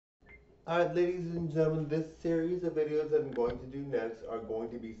Alright, ladies and gentlemen, this series of videos that I'm going to do next are going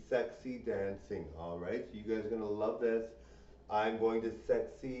to be sexy dancing. Alright, so you guys are going to love this. I'm going to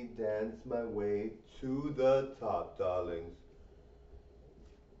sexy dance my way to the top, darlings.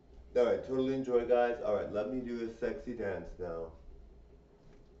 Alright, totally enjoy, guys. Alright, let me do a sexy dance now.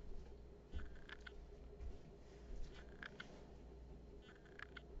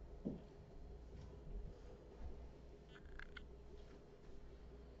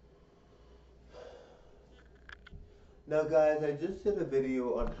 Now, guys, I just did a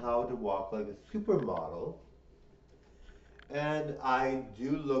video on how to walk like a supermodel. And I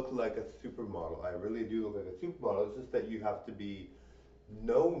do look like a supermodel. I really do look like a supermodel. It's just that you have to be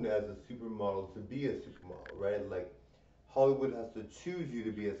known as a supermodel to be a supermodel, right? Like Hollywood has to choose you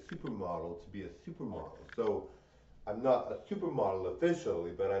to be a supermodel to be a supermodel. So I'm not a supermodel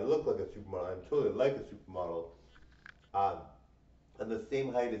officially, but I look like a supermodel. I'm totally like a supermodel. Um, I'm the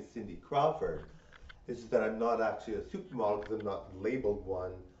same height as Cindy Crawford. It's just that I'm not actually a supermodel because I'm not labeled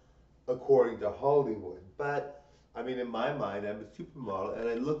one according to Hollywood. But I mean, in my mind, I'm a supermodel, and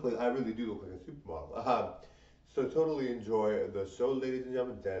I really do look like a supermodel. So totally enjoy the show, ladies and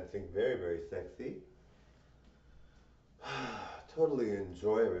gentlemen. Dancing, very, very sexy. Totally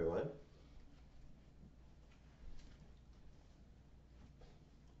enjoy, everyone.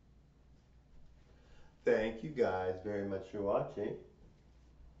 Thank you guys very much for watching.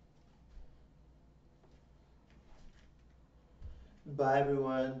 Bye,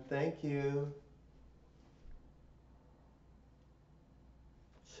 everyone. Thank you.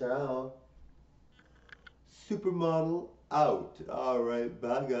 Ciao. Supermodel out. All right,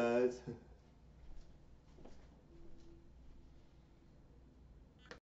 bye, guys.